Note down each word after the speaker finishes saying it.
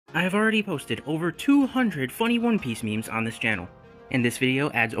I have already posted over 200 funny One Piece memes on this channel, and this video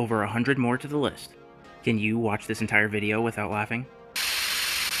adds over 100 more to the list. Can you watch this entire video without laughing?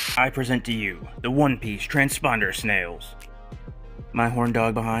 I present to you the One Piece transponder snails. My horn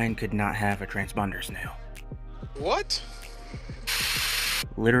dog behind could not have a transponder snail. What?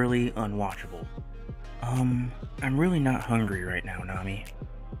 Literally unwatchable. I'm really not hungry right now, Nami.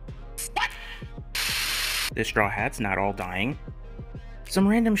 What? This Straw Hat's not all dying. Some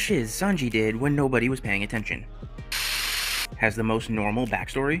random shiz Sanji did when nobody was paying attention. Has the most normal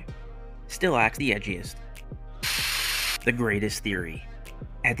backstory. Still acts the edgiest. The greatest theory.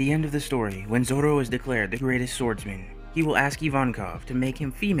 At the end of the story, when Zoro is declared the greatest swordsman, he will ask Ivankov to make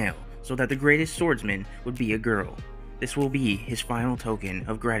him female so that the greatest swordsman would be a girl. This will be his final token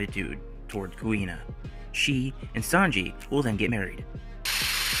of gratitude towards Kuina. She and Sanji will then get married.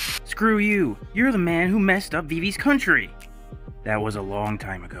 Screw you! You're the man who messed up Vivi's country! That was a long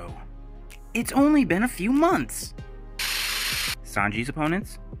time ago. It's only been a few months! Sanji's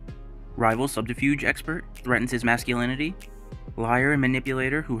opponents? Rival subterfuge expert threatens his masculinity? Liar and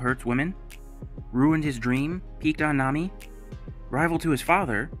manipulator who hurts women? Ruined his dream, peeked on Nami? Rival to his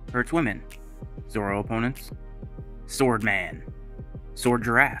father, hurts women. Zoro opponents? Sword Man. Sword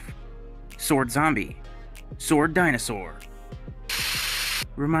Giraffe. Sword Zombie. Sword Dinosaur.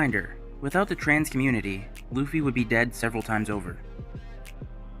 Reminder, without the trans community, Luffy would be dead several times over.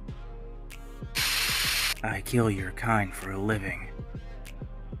 I kill your kind for a living.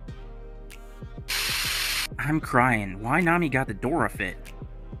 I'm crying. Why Nami got the Dora fit?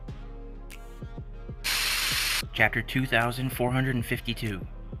 Chapter 2452.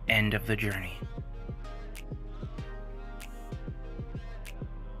 End of the journey.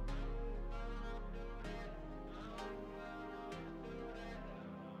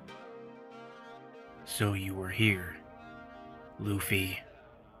 So you were here, Luffy.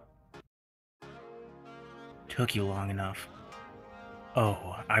 Took you long enough.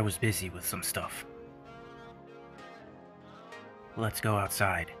 Oh, I was busy with some stuff. Let's go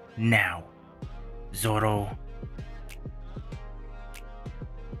outside, now. Zoro.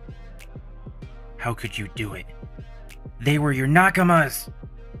 How could you do it? They were your Nakamas!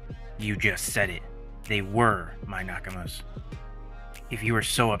 You just said it. They were my Nakamas. If you were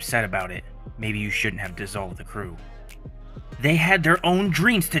so upset about it, maybe you shouldn't have dissolved the crew. They had their own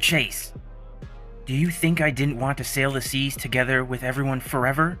dreams to chase! Do you think I didn't want to sail the seas together with everyone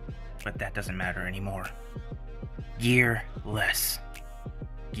forever? But that doesn't matter anymore. Gearless.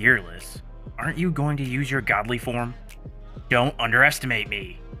 Gearless? Aren't you going to use your godly form? Don't underestimate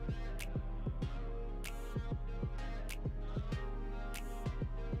me!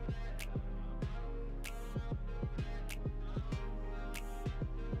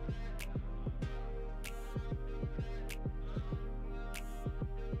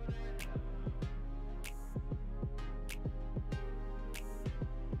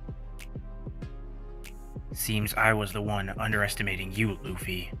 Seems I was the one underestimating you,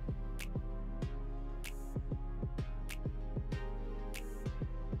 Luffy.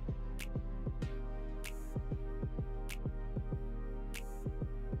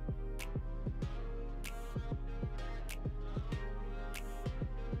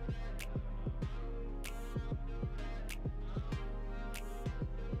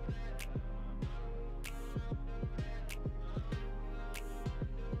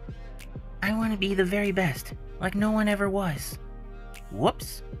 I want to be the very best, like no one ever was.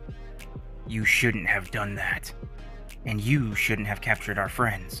 Whoops. You shouldn't have done that. And you shouldn't have captured our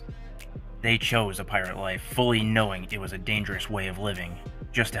friends. They chose a pirate life fully knowing it was a dangerous way of living,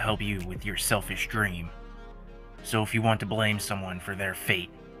 just to help you with your selfish dream. So if you want to blame someone for their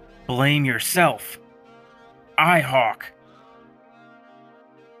fate, blame yourself! Hawk.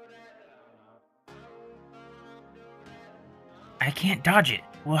 I can't dodge it.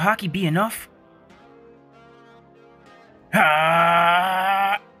 Will Haki be enough?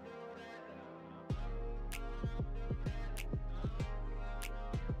 Ah!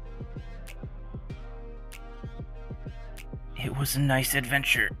 It was a nice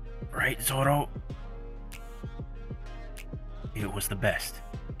adventure, right, Zoro? It was the best,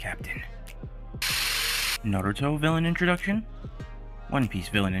 Captain. Naruto villain introduction? One Piece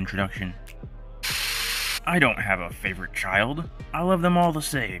villain introduction. I don't have a favorite child. I love them all the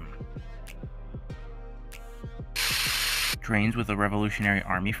same. Trains with a revolutionary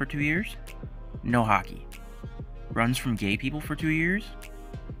army for 2 years? No Haki. Runs from gay people for 2 years?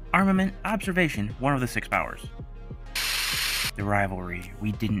 Armament, observation, one of the 6 powers. The rivalry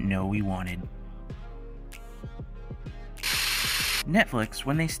we didn't know we wanted. Netflix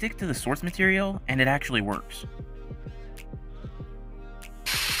when they stick to the source material and it actually works.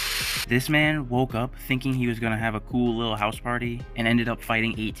 This man woke up thinking he was gonna have a cool little house party and ended up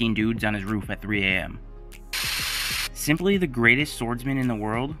fighting 18 dudes on his roof at 3 a.m. Simply the greatest swordsman in the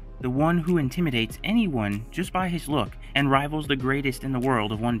world, the one who intimidates anyone just by his look and rivals the greatest in the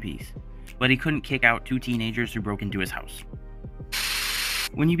world of One Piece. But he couldn't kick out 2 teenagers who broke into his house.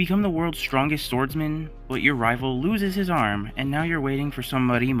 When you become the world's strongest swordsman, but your rival loses his arm, and now you're waiting for some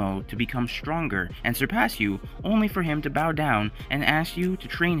Marimo to become stronger and surpass you, only for him to bow down and ask you to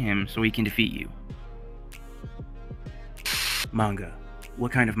train him so he can defeat you. Manga.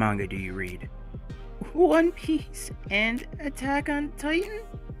 What kind of manga do you read? One Piece and Attack on Titan?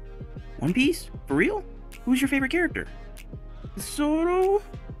 One Piece? For real? Who's your favorite character? Zoro?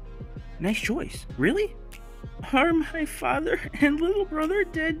 Nice choice. Really? Are my father and little brother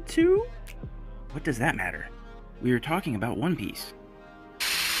dead too? What does that matter? We were talking about One Piece.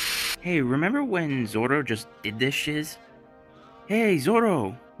 Hey, remember when Zoro just did this shiz? Hey,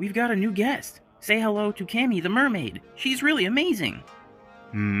 Zoro, we've got a new guest. Say hello to Cammy the mermaid. She's really amazing.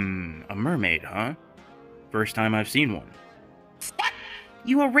 A mermaid, huh? First time I've seen one. What?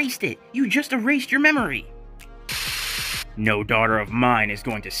 You erased it. You just erased your memory. No daughter of mine is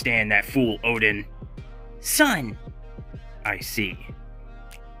going to stand that fool Odin. Son! I see.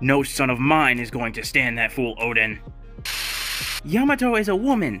 No son of mine is going to stand that fool Odin. Yamato is a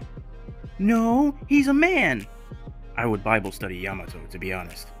woman. No, he's a man. I would Bible study Yamato, to be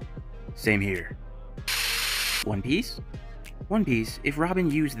honest. Same here. One Piece? One Piece if Robin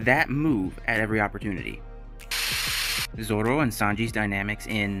used that move at every opportunity. Zoro and Sanji's dynamics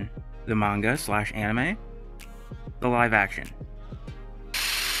in the manga/anime? The live action.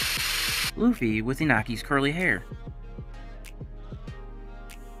 Luffy with Inaki's curly hair.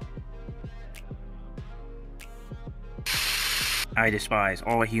 I despise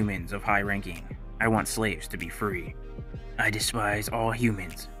all humans of high ranking. I want slaves to be free. I despise all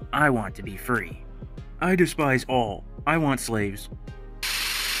humans. I want to be free. I despise all. I want slaves.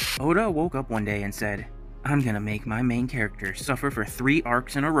 Oda woke up one day and said, I'm gonna make my main character suffer for 3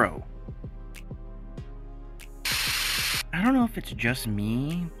 arcs in a row. I don't know if it's just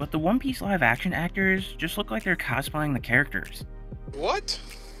me, but the One Piece live action actors just look like they're cosplaying the characters. What?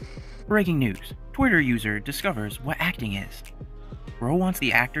 Breaking news. Twitter user discovers what acting is. Bro wants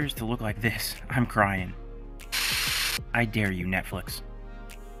the actors to look like this. I'm crying. I dare you, Netflix.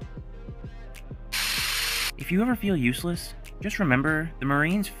 If you ever feel useless, just remember the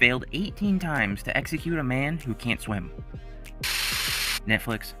Marines failed 18 times to execute a man who can't swim.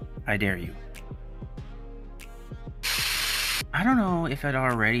 Netflix, I dare you. I don't know if it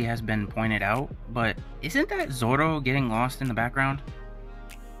already has been pointed out, but isn't that Zoro getting lost in the background?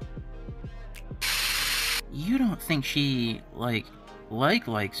 You don't think she,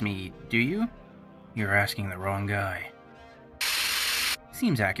 likes me, do you? You're asking the wrong guy.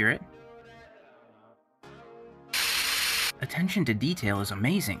 Seems accurate. Attention to detail is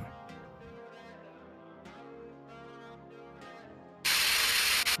amazing.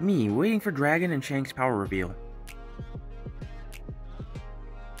 Me waiting for Dragon and Shanks' power reveal.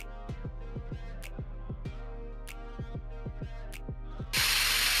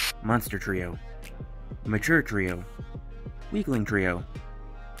 Monster Trio. Mature Trio. Weakling Trio.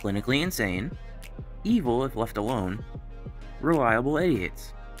 Clinically insane. Evil if left alone. Reliable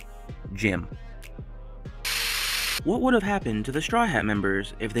idiots. Jim. What would have happened to the Straw Hat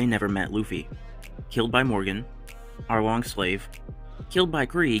members if they never met Luffy? Killed by Morgan. Arlong's slave. Killed by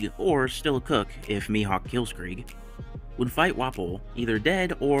Krieg, or still a cook if Mihawk kills Krieg. Would fight Wapol, either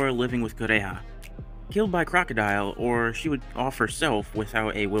dead or living with Kureha. Killed by Crocodile, or she would off herself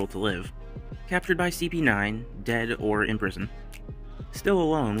without a will to live. Captured by CP9, dead or in prison. Still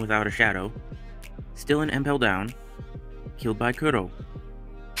alone without a shadow. Still in Impel Down. Killed by Kuro.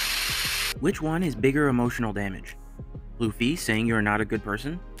 Which one is bigger emotional damage? Luffy saying you're not a good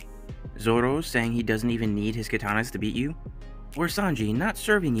person? Zoro saying he doesn't even need his katanas to beat you? Or Sanji not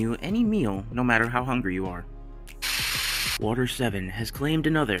serving you any meal no matter how hungry you are? Water 7 has claimed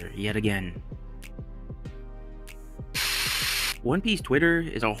another yet again. One Piece Twitter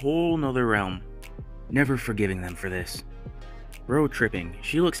is a whole nother realm. Never forgiving them for this. Bro tripping,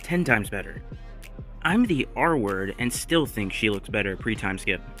 she looks 10 times better. I'm the R word and still think she looks better pre-time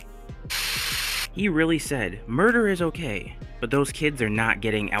skip. He really said, murder is okay, but those kids are not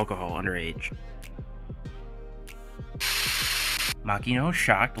getting alcohol underage. Makino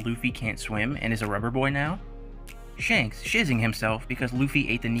shocked Luffy can't swim and is a rubber boy now? Shanks shizzing himself because Luffy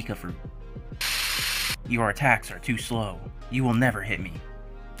ate the Nika fruit. Your attacks are too slow. You will never hit me.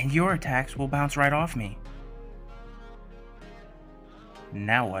 And your attacks will bounce right off me.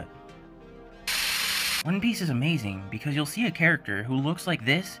 Now what? One Piece is amazing because you'll see a character who looks like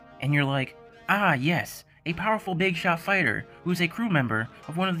this And you're like, ah yes, a powerful big shot fighter who's a crew member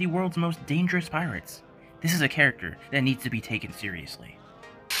of one of the world's most dangerous pirates. This is a character that needs to be taken seriously.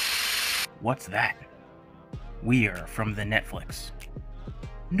 What's that? We are from the Netflix.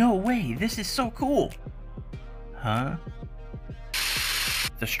 No way, this is so cool! Huh?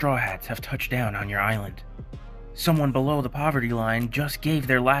 The Straw Hats have touched down on your island. Someone below the poverty line just gave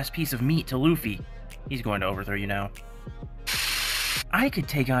their last piece of meat to Luffy. He's going to overthrow you now. I could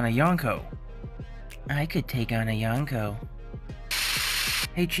take on a Yonko. I could take on a Yonko.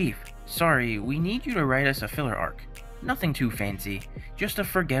 Hey Chief, sorry, we need you to write us a filler arc. Nothing too fancy, just a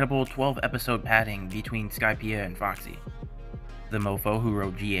forgettable 12-episode padding between Skypiea and Foxy. The mofo who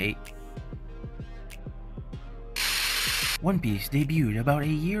wrote G8. One Piece debuted about a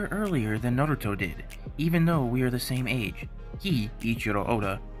year earlier than Naruto did, even though we are the same age. He, Ichiro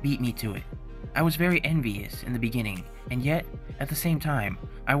Oda, beat me to it. I was very envious in the beginning, and yet, at the same time,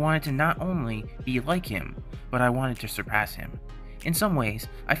 I wanted to not only be like him, but I wanted to surpass him. In some ways,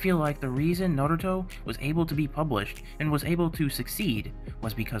 I feel like the reason Naruto was able to be published and was able to succeed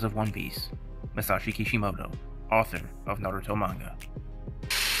was because of One Piece. Masashi Kishimoto, author of Naruto manga.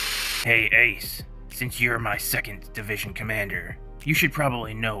 Hey Ace, since you're my 2nd Division commander, you should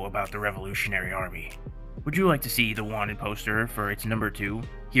probably know about the Revolutionary Army. Would you like to see the wanted poster for its number 2,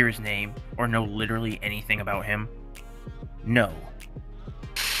 hear his name, or know literally anything about him? No.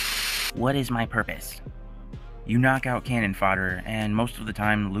 What is my purpose? You knock out cannon fodder, and most of the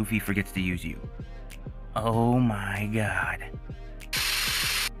time Luffy forgets to use you. Oh my god.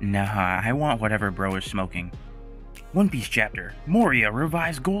 Nah, I want whatever bro is smoking. One Piece chapter, Moria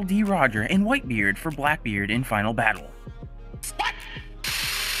revives Gold D. Roger and Whitebeard for Blackbeard in final battle.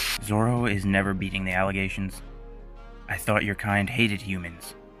 Zoro is never beating the allegations. I thought your kind hated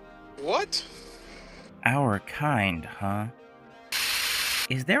humans. What? Our kind, huh?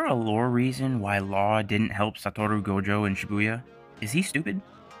 Is there a lore reason why Law didn't help Satoru Gojo in Shibuya? Is he stupid?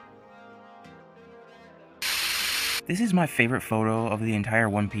 This is my favorite photo of the entire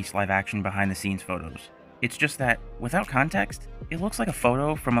One Piece live-action behind-the-scenes photos. It's just that, without context, it looks like a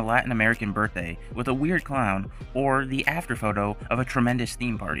photo from a Latin American birthday with a weird clown, or the after photo of a tremendous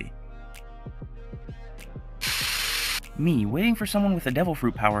theme party. Me waiting for someone with a devil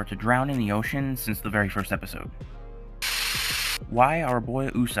fruit power to drown in the ocean since the very first episode. Why our boy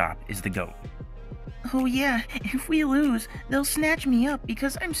Usopp is the GOAT. Oh yeah, if we lose, they'll snatch me up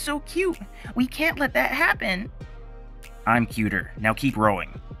because I'm so cute. We can't let that happen. I'm cuter, now keep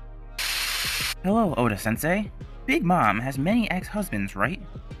rowing. Hello, Oda-sensei. Big Mom has many ex-husbands, right?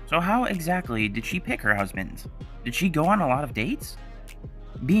 So how exactly did she pick her husbands? Did she go on a lot of dates?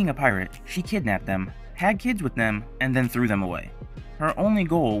 Being a pirate, she kidnapped them, had kids with them, and then threw them away. Her only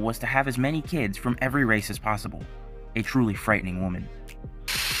goal was to have as many kids from every race as possible. A truly frightening woman.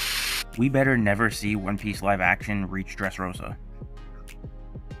 We better never see One Piece live action reach Dressrosa.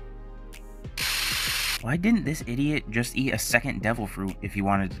 Why didn't this idiot just eat a second devil fruit if he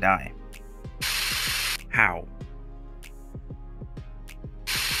wanted to die? How?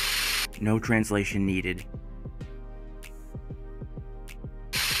 No translation needed.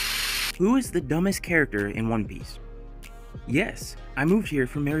 Who is the dumbest character in One Piece? Yes, I moved here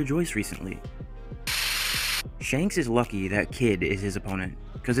from Mary Joyce recently. Shanks is lucky that Kid is his opponent,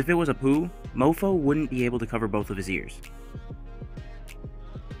 because if it was a Pooh, Mofo wouldn't be able to cover both of his ears.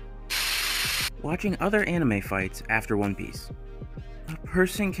 Watching other anime fights after One Piece. A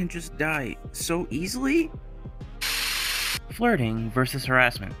person can just die so easily? Flirting versus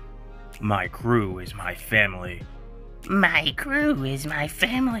harassment. My crew is my family. My crew is my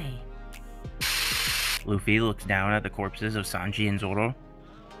family. Luffy looks down at the corpses of Sanji and Zoro.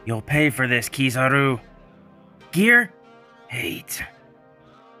 You'll pay for this, Kizaru. Gear? Hate.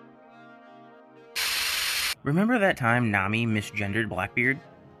 Remember that time Nami misgendered Blackbeard?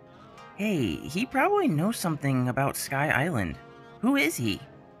 Hey, he probably knows something about Sky Island. Who is he?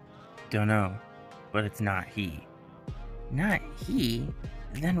 Don't know, but it's not he. Not he?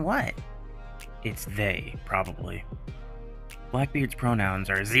 Then what? It's they, probably. Blackbeard's pronouns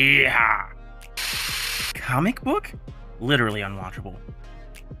are Ziha. Comic book? Literally unwatchable.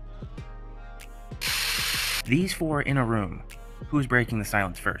 These four in a room. Who's breaking the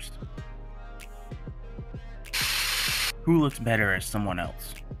silence first? Who looks better as someone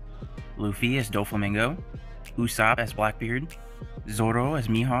else? Luffy as Doflamingo, Usopp as Blackbeard, Zoro as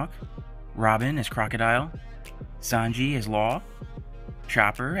Mihawk, Robin as Crocodile, Sanji as Law,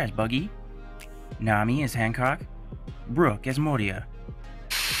 Chopper as Buggy, Nami as Hancock, Brook as Moria.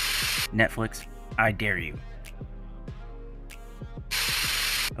 Netflix, I dare you.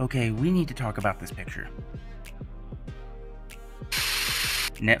 Okay, we need to talk about this picture.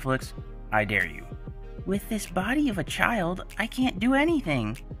 Netflix, I dare you. With this body of a child, I can't do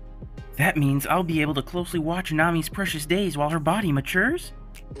anything. That means I'll be able to closely watch Nami's precious days while her body matures?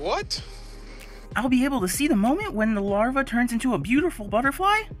 What? I'll be able to see the moment when the larva turns into a beautiful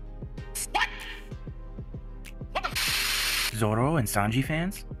butterfly? Zoro and Sanji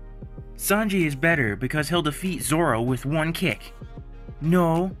fans? Sanji is better because he'll defeat Zoro with one kick.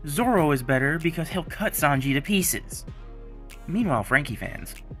 No, Zoro is better because he'll cut Sanji to pieces. Meanwhile, Frankie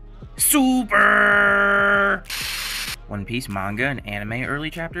fans. Super! One Piece manga and anime early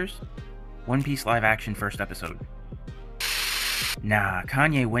chapters? One Piece live action first episode. Nah,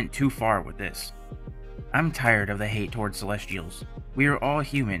 Kanye went too far with this. I'm tired of the hate towards Celestials. We are all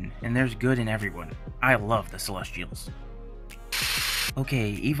human, and there's good in everyone. I love the Celestials.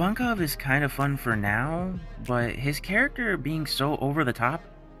 Okay, Ivankov is kind of fun for now, but his character being so over the top,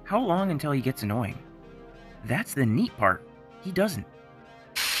 how long until he gets annoying? That's the neat part. He doesn't.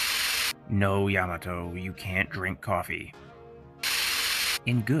 No, Yamato, you can't drink coffee.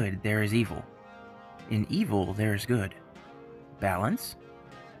 In good, there is evil. In evil, there is good. Balance?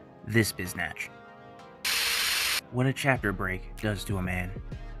 This biznatch. What a chapter break does to a man.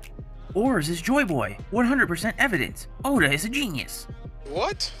 Oars is Joy Boy, 100% evidence. Oda is a genius.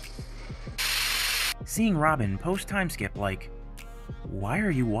 What? Seeing Robin post time skip like, why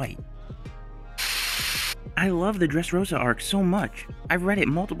are you white? I love the Dressrosa arc so much. I've read it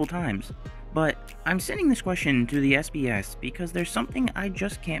multiple times. But I'm sending this question to the SBS because there's something I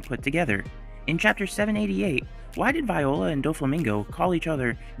just can't put together. In chapter 788, why did Viola and Doflamingo call each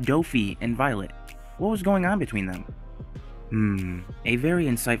other Dofi and Violet? What was going on between them? A very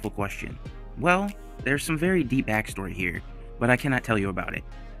insightful question. Well, there's some very deep backstory here, but I cannot tell you about it.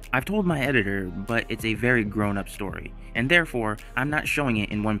 I've told my editor, but it's a very grown-up story, and therefore, I'm not showing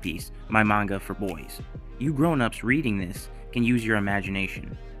it in One Piece, my manga for boys. You grown-ups reading this can use your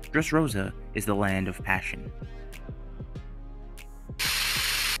imagination. Dressrosa is the land of passion.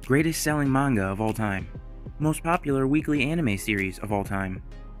 Greatest selling manga of all time. Most popular weekly anime series of all time.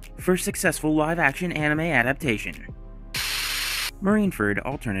 First successful live-action anime adaptation. Marineford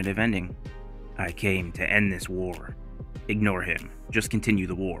alternative ending. I came to end this war. Ignore him. Just continue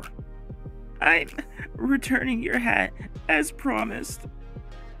the war. I'm returning your hat as promised.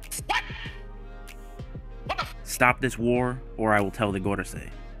 Stop this war, or I will tell the Gorosei.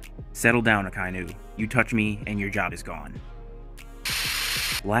 Settle down, Akainu. You touch me, and your job is gone.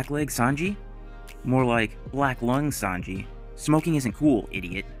 Blackleg Sanji? More like Black Lung Sanji. Smoking isn't cool,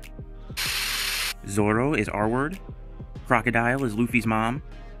 idiot. Zoro is R-word. Crocodile is Luffy's mom.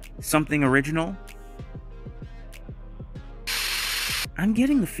 Something original? I'm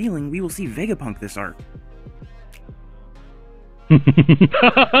getting the feeling we will see Vegapunk this arc.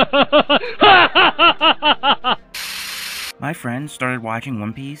 My friend started watching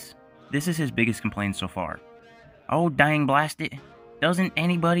One Piece. This is his biggest complaint so far. Oh, dang blast it. Doesn't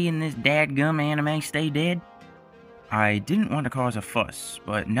anybody in this dadgum anime stay dead? I didn't want to cause a fuss,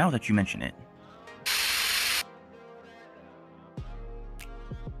 but now that you mention it.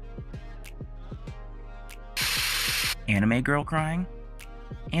 Anime girl crying?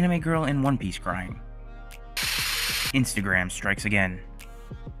 Anime girl in One Piece crying. Instagram strikes again.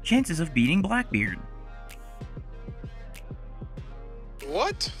 Chances of beating Blackbeard.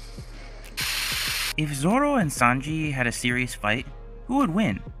 What? If Zoro and Sanji had a serious fight, who would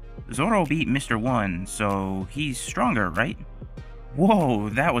win? Zoro beat Mr. One, so he's stronger, right? Whoa,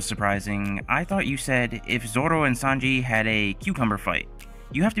 that was surprising. I thought you said if Zoro and Sanji had a cucumber fight.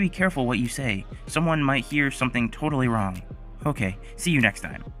 You have to be careful what you say. Someone might hear something totally wrong. Okay, see you next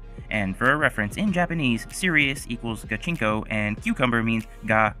time. And for a reference, in Japanese, serious equals gachinko and cucumber means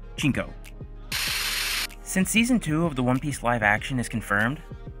ga-chinko. Since Season 2 of the One Piece live action is confirmed,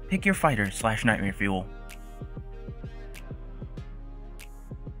 pick your fighter / nightmare fuel.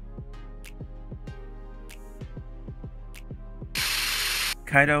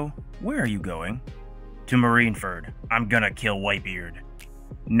 Kaido, where are you going? To Marineford. I'm gonna kill Whitebeard.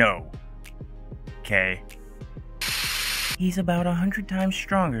 No. Okay. He's about 100 times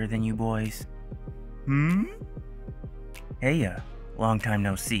stronger than you boys. Heya, long time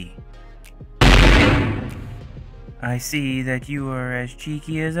no see. I see that you are as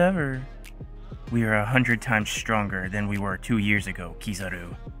cheeky as ever. We are 100 times stronger than we were 2 years ago,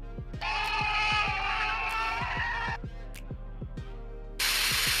 Kizaru.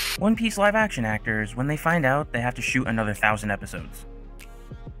 One Piece live action actors, when they find out they have to shoot another 1,000 episodes.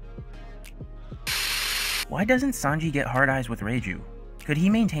 Why doesn't Sanji get hard eyes with Reiju? Could he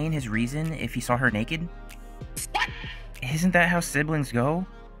maintain his reason if he saw her naked? Isn't that how siblings go?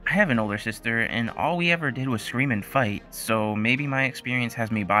 I have an older sister, and all we ever did was scream and fight, so maybe my experience has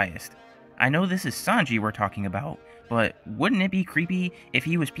me biased. I know this is Sanji we're talking about, but wouldn't it be creepy if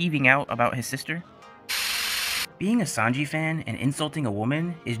he was peeving out about his sister? Being a Sanji fan and insulting a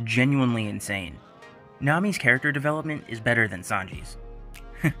woman is genuinely insane. Nami's character development is better than Sanji's.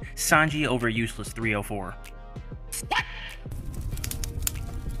 Sanji over useless 304.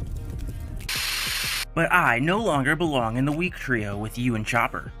 But I no longer belong in the weak trio with you and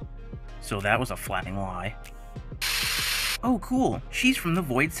Chopper. So that was a flattering lie. Oh cool, she's from the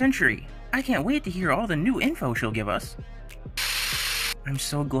Void Century. I can't wait to hear all the new info she'll give us. I'm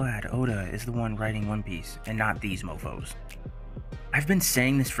so glad Oda is the one writing One Piece and not these mofos. I've been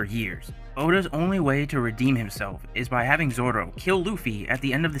saying this for years. Oda's only way to redeem himself is by having Zoro kill Luffy at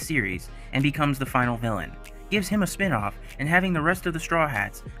the end of the series and becomes the final villain. Gives him a spin-off and having the rest of the Straw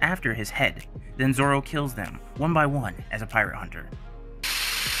Hats after his head. Then Zoro kills them, one by one, as a pirate hunter.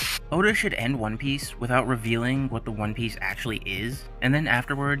 Oda should end One Piece without revealing what the One Piece actually is, and then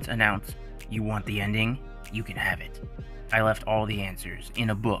afterwards announce, "You want the ending? You can have it. I left all the answers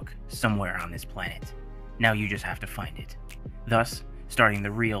in a book somewhere on this planet. Now you just have to find it." Thus, starting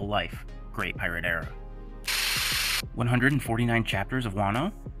the real-life Great Pirate Era. 149 chapters of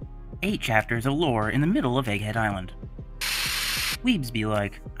Wano? 8 chapters of lore in the middle of Egghead Island. Weebs be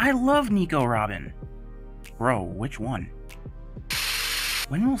like, I love Nico Robin. Bro, which one?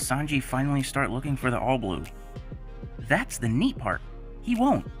 When will Sanji finally start looking for the All Blue? That's the neat part. He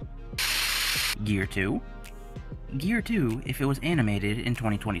won't. Gear 2? Gear 2 if it was animated in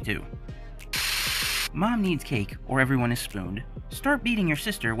 2022. Mom needs cake or everyone is spooned. Start beating your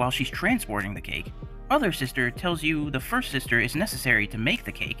sister while she's transporting the cake. Other sister tells you the first sister is necessary to make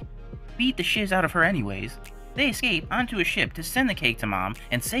the cake. Beat the shiz out of her anyways. They escape onto a ship to send the cake to Mom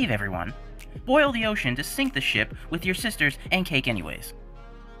and save everyone. Boil the ocean to sink the ship with your sisters and cake anyways.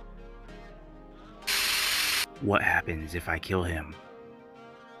 What happens if I kill him?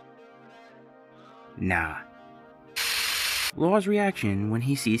 Nah. Law's reaction when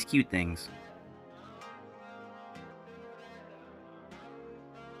he sees cute things.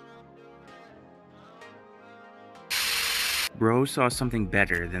 Bro saw something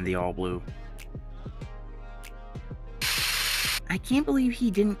better than the All Blue. I can't believe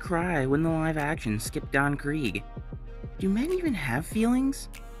he didn't cry when the live action skipped Don Krieg. Do men even have feelings?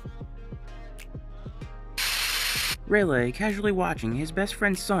 Rayleigh casually watching his best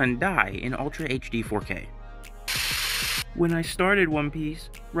friend's son die in Ultra HD 4K. When I started One Piece,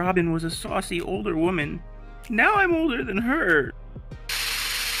 Robin was a saucy older woman. Now I'm older than her.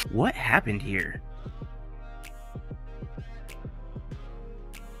 What happened here?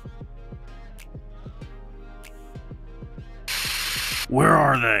 Where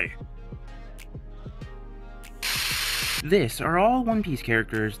are they? This are all One Piece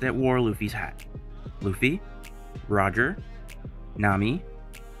characters that wore Luffy's hat. Luffy, Roger, Nami,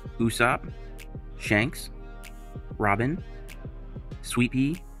 Usopp, Shanks, Robin, Sweet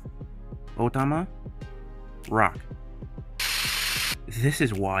Pea, Otama, Rock. This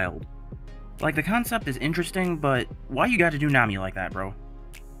is wild. Like, the concept is interesting, but why you gotta do Nami like that, bro?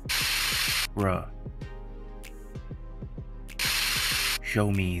 Bruh. Show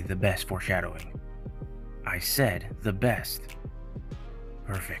me the best foreshadowing. I said the best.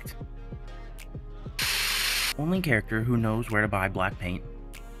 Perfect. Only character who knows where to buy black paint.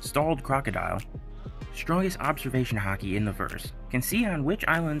 Stalled crocodile. Strongest observation hockey in the verse. Can see on which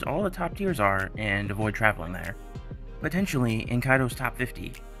islands all the top tiers are and avoid traveling there. Potentially in Kaido's top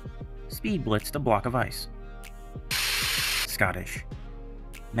 50. Speed blitzed a block of ice. Scottish.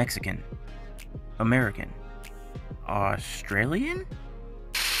 Mexican. American. Australian?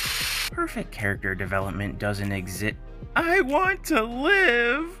 Perfect character development doesn't exist. I want to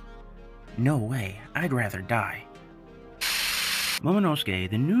live! No way, I'd rather die. Momonosuke,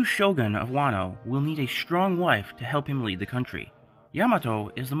 the new shogun of Wano, will need a strong wife to help him lead the country. Yamato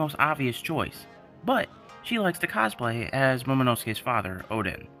is the most obvious choice, but she likes to cosplay as Momonosuke's father,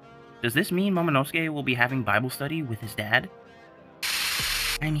 Odin. Does this mean Momonosuke will be having Bible study with his dad?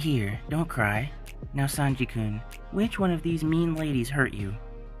 I'm here, don't cry. Now Sanji-kun, which one of these mean ladies hurt you?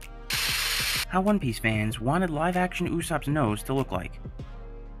 How One Piece fans wanted live-action Usopp's nose to look like.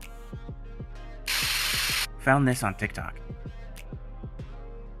 Found this on TikTok.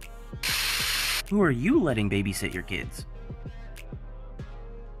 Who are you letting babysit your kids?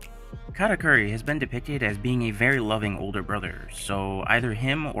 Katakuri has been depicted as being a very loving older brother, so either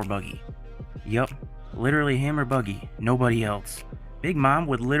him or Buggy. Yup, literally him or Buggy, nobody else. Big Mom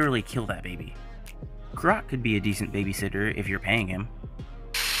would literally kill that baby. Croc could be a decent babysitter if you're paying him.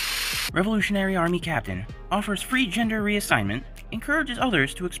 Revolutionary Army Captain offers free gender reassignment. encourages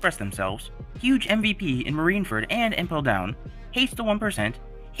others to express themselves, huge MVP in Marineford and Impel Down, hates the 1%,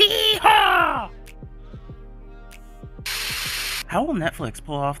 hee-haw! How will Netflix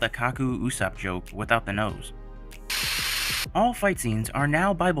pull off the Kaku Usopp joke without the nose? All fight scenes are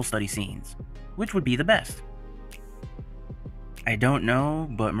now Bible study scenes. Which would be the best? I don't know,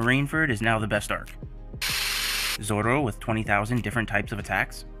 but Marineford is now the best arc. Zoro with 20,000 different types of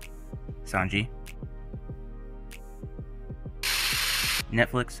attacks? Sanji?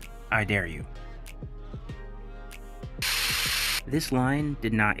 Netflix, I dare you. This line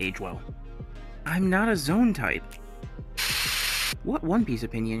did not age well. I'm not a zone type. What One Piece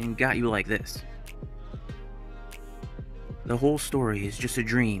opinion got you like this? The whole story is just a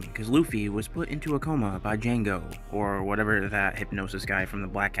dream because Luffy was put into a coma by Django, or whatever that hypnosis guy from the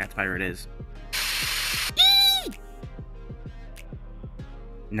Black Cats pirate is.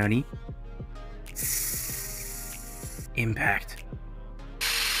 Nani? Impact.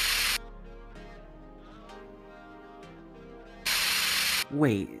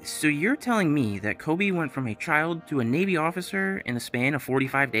 Wait, so you're telling me that Kobe went from a child to a Navy officer in the span of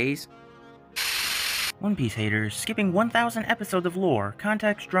 45 days? One Piece haters skipping 1,000 episodes of lore,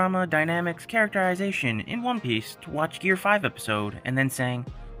 context, drama, dynamics, characterization in One Piece to watch Gear 5 episode and then saying,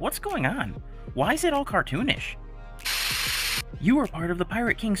 what's going on? Why is it all cartoonish? You were part of the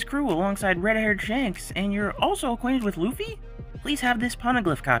Pirate King's crew alongside red-haired Shanks, and you're also acquainted with Luffy? Please have this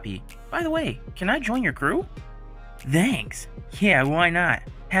poneglyph copy. By the way, can I join your crew? Thanks. Yeah, why not?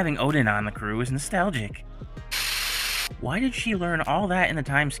 Having Odin on the crew is nostalgic. Why did she learn all that in the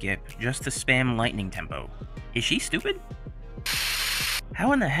time skip just to spam lightning tempo? Is she stupid?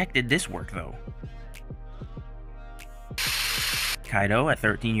 How in the heck did this work though? Kaido at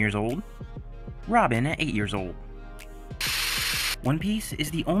 13 years old? Robin at 8 years old. One Piece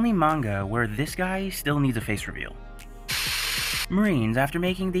is the only manga where this guy still needs a face reveal. Marines after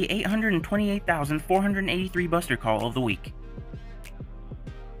making the 828,483 Buster Call of the week.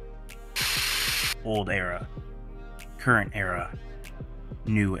 Old era. Current era.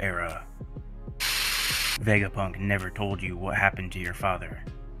 New era. Vegapunk never told you what happened to your father.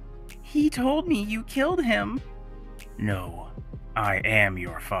 He told me you killed him. No, I am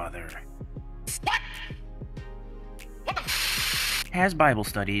your father. Has Bible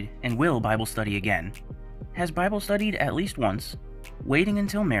studied, and will Bible study again. Has Bible studied at least once. Waiting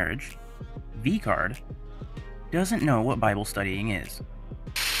until marriage. V-card. Doesn't know what Bible studying is.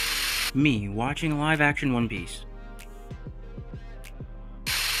 Me watching live-action One Piece.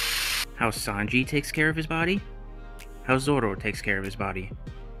 How Sanji takes care of his body. How Zoro takes care of his body.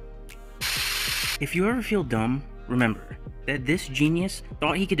 If you ever feel dumb, remember that this genius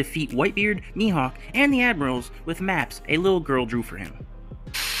thought he could defeat Whitebeard, Mihawk, and the Admirals with maps a little girl drew for him.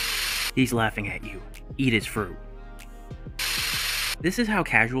 He's laughing at you. Eat his fruit. This is how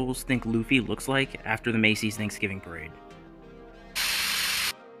casuals think Luffy looks like after the Macy's Thanksgiving Parade.